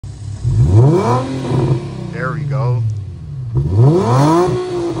There we go.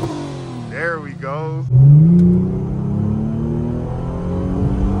 There we go.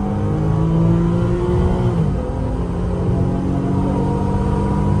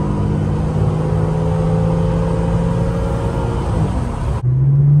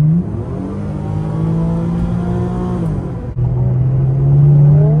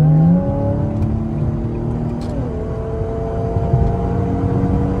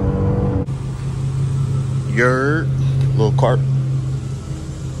 Your little cart.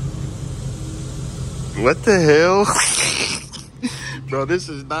 What the hell? Bro, this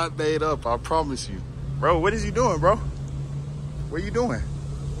is not made up, I promise you. Bro, what is you doing, bro? What are you doing?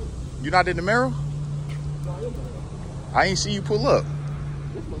 You not in the mirror? I ain't see you pull up.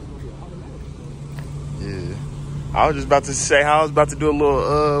 Yeah. I was just about to say how I was about to do a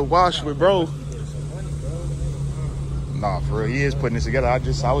little wash with bro. Nah, for real, he is putting this together. I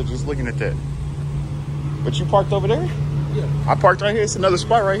was just looking at that. But you parked over there? Yeah. I parked right here. It's another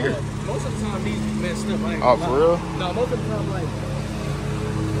spot right here. Most of the time, these be messed up. Oh, for real? No, most of the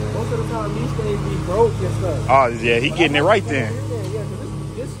time, these things be broke and stuff. Oh, yeah, he getting it right then.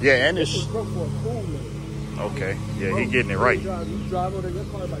 Yeah, and this it's... is broke for a cool minute. Okay, yeah, he getting it right. You drive over your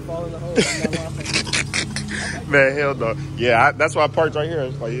car, like, fall in the hole. Man, hell no. Yeah, that's why I parked right here.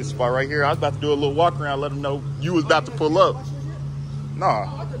 It's like this spot right here. I was about to do a little walk around, let him know you was about to pull up.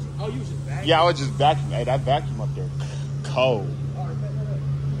 Nah. Oh, you was just vacuuming? Yeah, I was just vacuuming. Hey, that vacuum up there, cold.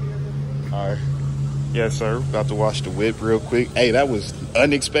 All right. Yes, sir. About to wash the whip real quick. Hey, that was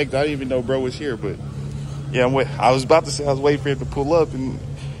unexpected. I didn't even know bro was here, but yeah, I was about to say I was waiting for him to pull up, and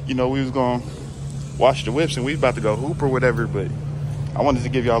you know we was gonna wash the whips, and we was about to go hoop or whatever. But I wanted to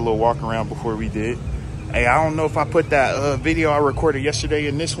give y'all a little walk around before we did. Hey, I don't know if I put that video I recorded yesterday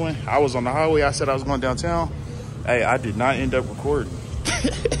in this one. I was on the highway. I said I was going downtown. Hey, I did not end up recording.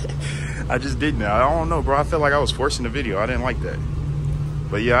 I just didn't. I don't know, bro. I felt like I was forcing the video. I didn't like that.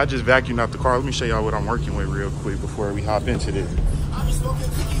 But yeah, I just vacuumed out the car. Let me show y'all what I'm working with real quick before we hop into this.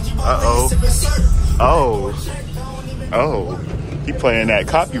 Uh-oh. Oh. He playing that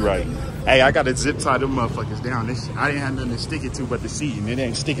copyright. Hey, I got to zip tie them motherfuckers down. I didn't have nothing to stick it to but the seat, and it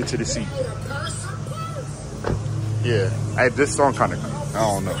ain't sticking to the seat. Yeah. Hey, this song kind of, I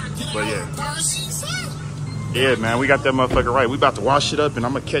don't know. But yeah. Yeah, man, we got that motherfucker right. We about to wash it up, and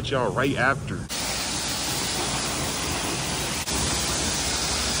I'm going to catch y'all right after.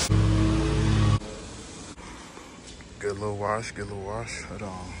 Good little wash, good little wash. Hold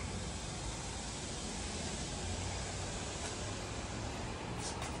on.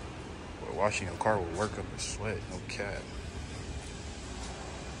 Well, washing your car will work up a sweat, no cap.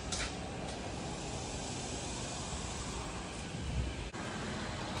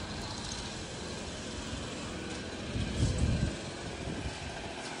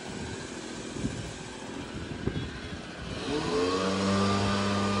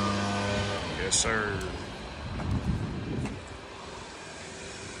 Yes, sir.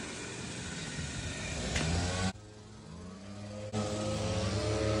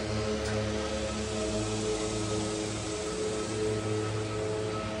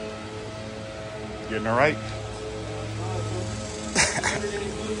 Getting it right?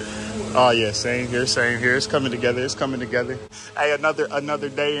 Oh yeah, same here, same here. It's coming together, it's coming together. Hey, another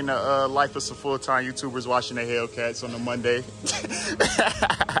day in the life of some full-time YouTubers washing their Hellcats on a Monday.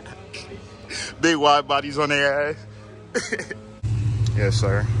 Big wide bodies on their ass. Yes,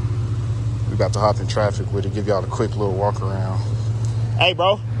 sir. We about to hop in traffic with it, give y'all a quick little walk around. Hey,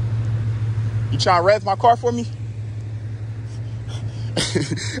 bro. You trying to rev my car for me?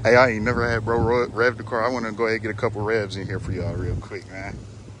 Hey, I ain't never had bro rev the car. I want to go ahead and get a couple revs in here for y'all real quick, man.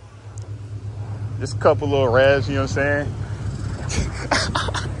 Just a couple little revs, you know what I'm saying?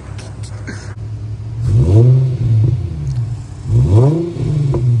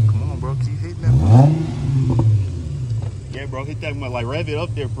 Come on, bro. Keep hitting that one. Yeah, bro. Hit that one. Like, rev it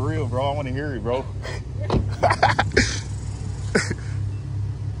up there for real, bro. I want to hear it, bro.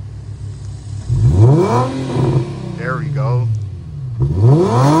 There we go.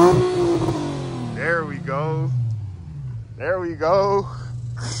 There we go. There we go.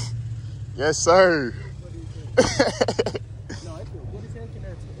 Yes, sir.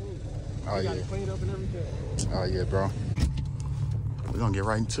 Oh, yeah. Oh, yeah, bro. We're going to get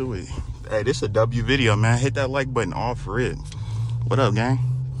right into it. Hey, this is a W video, man. Hit that like button all for it. What up, gang?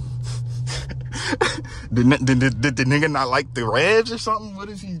 Did the nigga not like the revs or something? What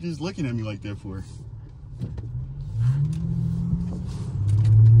is he just looking at me like that for?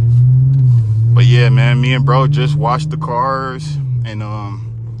 But yeah, man, me and bro just washed the cars, and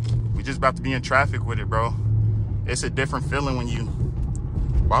we just about to be in traffic with it, bro. It's a different feeling when you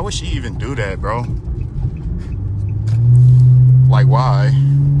Why would she even do that, bro? Like, why?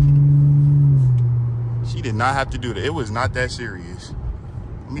 She did not have to do that. It was not that serious.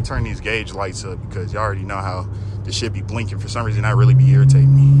 Let me turn these gauge lights up because y'all already know how this shit be blinking. For some reason, that really be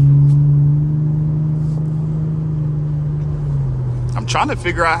irritating me. I'm trying to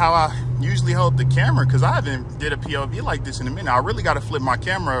figure out how I usually hold the camera because I haven't did a POV like this in a minute. I really got to flip my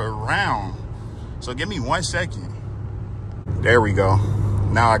camera around. So give me 1 second. There we go.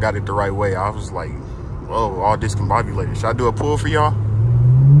 Now I got it the right way. I was like, whoa, all discombobulated. Should I do a pull for y'all?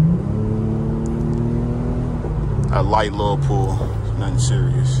 A light little pull. Nothing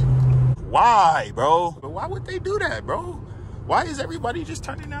serious. Why, bro? But why would they do that, bro? Why is everybody just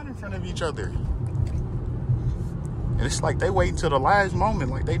turning out in front of each other? And it's like they wait until the last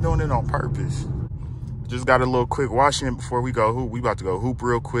moment, like they doing it on purpose. Just got a little quick wash in before we go hoop. We about to go hoop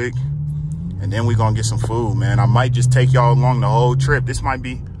real quick. And then we gonna get some food, man. I might just take y'all along the whole trip. This might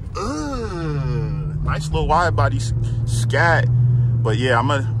be, nice little wide body scat. But yeah, I'm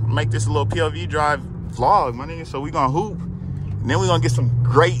gonna make this a little POV drive vlog, my nigga. So we gonna hoop. And then we gonna get some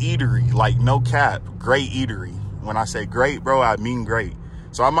great eatery, like no cap, great eatery. When I say great, bro, I mean great.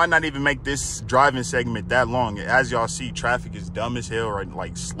 So I might not even make this driving segment that long. As y'all see, traffic is dumb as hell, right?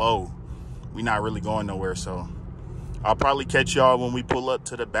 Like slow. We not really going nowhere, so I'll probably catch y'all when we pull up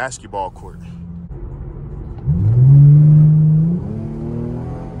to the basketball court.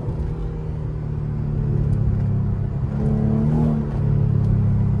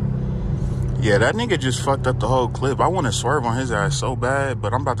 Yeah, that nigga just fucked up the whole clip. I want to swerve on his ass so bad,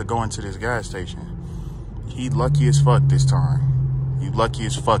 but I'm about to go into this gas station. He lucky as fuck this time. You lucky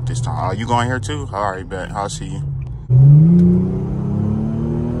as fuck this time. Oh, you going here too? All right, bet. I'll see you.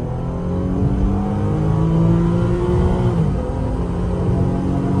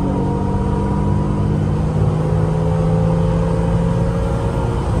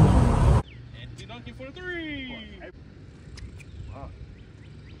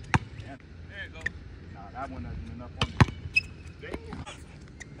 That one isn't enough on me. Damn.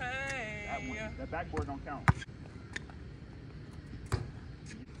 Hey. That backboard don't count.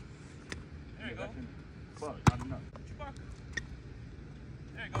 There you go. Fuck, not enough.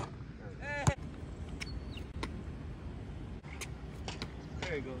 There you go. Hey.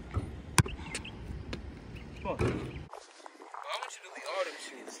 There you go. Fuck. I want you to delete all them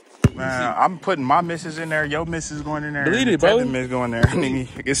shits. Man, I'm putting my misses in there. Your misses going in there. Delete it, bro. Miss going there.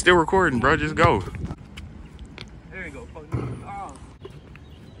 It's still recording, bro. Just go. There you go. Fuck. Oh.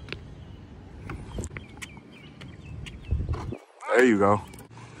 There you go.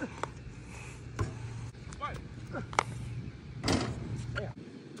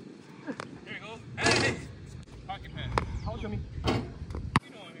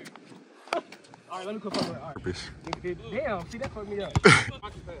 Let me quit fucking with it. All right. Damn, see, that fucked me up. That's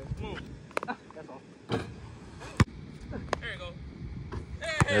all. There you go.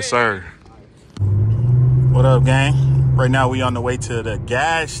 Hey. Yes, sir. What up, gang? Right now, we on the way to the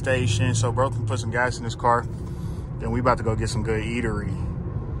gas station. So, bro can put some gas in his car. Then we about to go get some good eatery.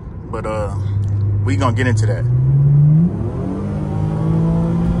 But, we gonna get into that.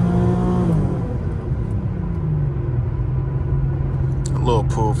 A little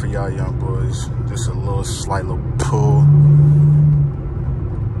pull for y'all young boys. Just a little slight little pull.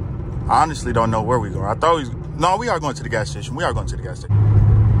 I honestly don't know where we going. I thought we was, no, we are going to the gas station. We are going to the gas station.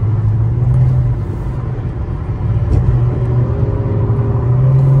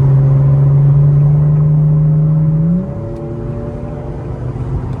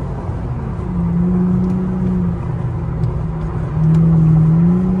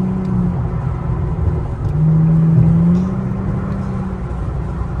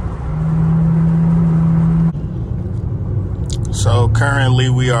 So currently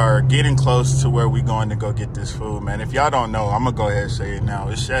we are getting close to where we going to go get this food, man. If y'all don't know, I'm gonna go ahead and say it now.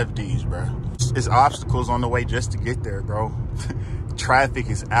 It's Chef D's, bro. It's obstacles on the way just to get there, bro. Traffic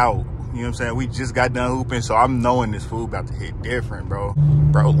is out. You know what I'm saying? We just got done hooping, so I'm knowing this food about to hit different, bro.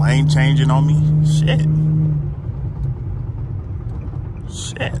 Bro, lane changing on me? Shit.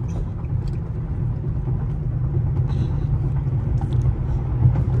 Shit.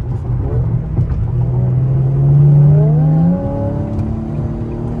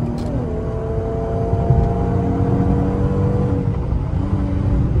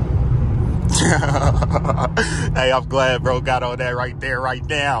 Hey, I'm glad, bro, got on that right there, right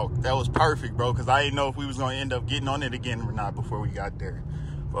now. That was perfect, bro, because I didn't know if we was going to end up getting on it again or not before we got there.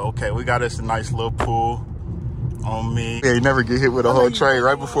 But, okay, we got us a nice little pull on me. Yeah, you never get hit with a whole tray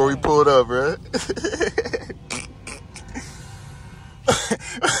right before we pulled up, bro.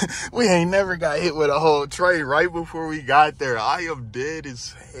 We ain't never got hit with a whole tray right before we got there. I am dead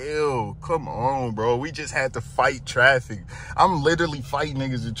as hell. Come on, bro. We just had to fight traffic. I'm literally fighting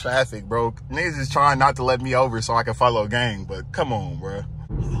niggas in traffic, bro. Niggas is trying not to let me over so I can follow gang, but come on, bro.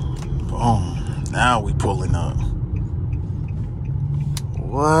 Boom. Now we pulling up.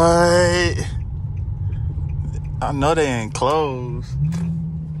 What? I know they ain't closed.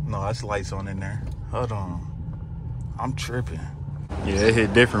 No, that's lights on in there. Hold on. I'm tripping. Yeah, it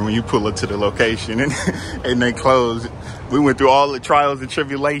hit different when you pull up to the location and they close. We went through all the trials and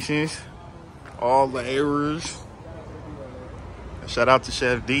tribulations, all the errors. Shout out to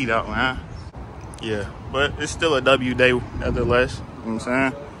Chef D, though, man. Yeah, but it's still a W day, nevertheless. You know what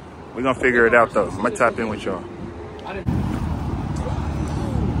I'm saying? We're going to figure it out, though. I'm going to tap in with y'all.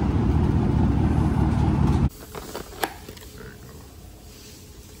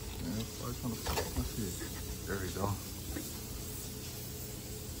 There we go.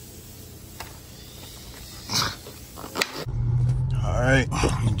 All right,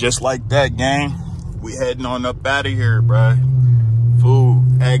 just like that, gang. We heading on up out of here, bruh.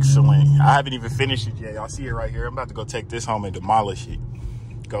 Food, excellent. I haven't even finished it yet. Y'all see it right here. I'm about to go take this home and demolish it.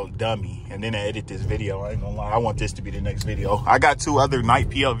 Go dummy. And then I edit this video. I ain't gonna lie. I want this to be the next video. I got 2 other night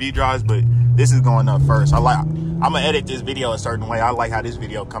PLV drives, but this is going up first. I'm gonna edit this video a certain way. I like how this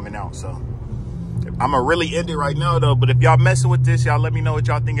video coming out, so. I'm gonna really end it right now, though. But if y'all messing with this, y'all let me know what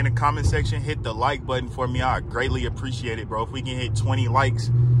y'all think in the comment section. Hit the like button for me. I greatly appreciate it, bro. If we can hit 20 likes,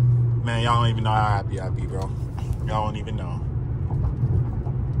 man, y'all don't even know how happy I be, bro. Y'all don't even know.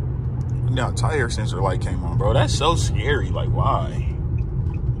 Now, tire sensor light came on, bro. That's so scary. Like, why?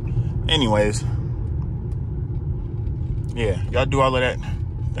 Anyways. Yeah, y'all do all of that.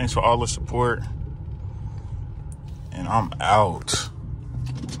 Thanks for all the support. And I'm out.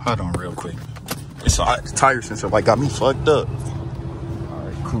 Hold on real quick. It's a tire sensor light got me fucked up. All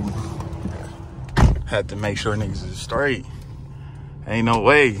right, cool. Had to make sure niggas is straight. Ain't no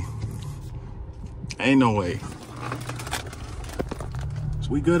way. Ain't no way. So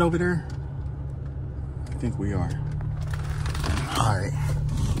we good over there? I think we are. All right.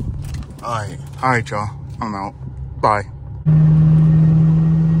 All right. All right, y'all. I'm out. Bye.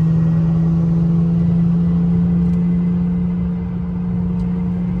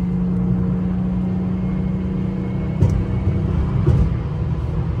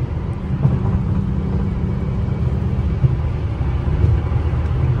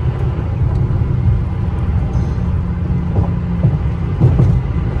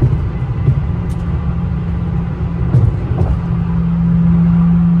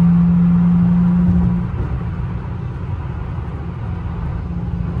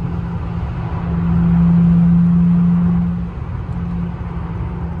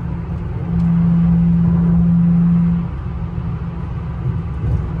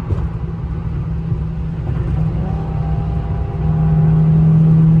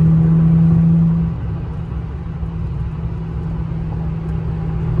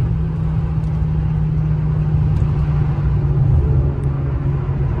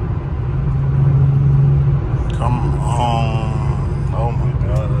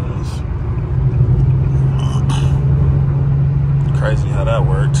 Crazy how that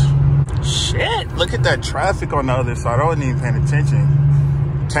worked. Shit, look at that traffic on the other side. I wasn't even paying attention.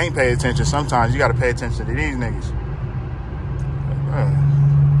 You can't pay attention sometimes. You got to pay attention to these niggas.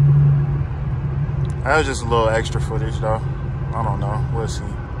 That was just a little extra footage, though. I don't know. We'll see.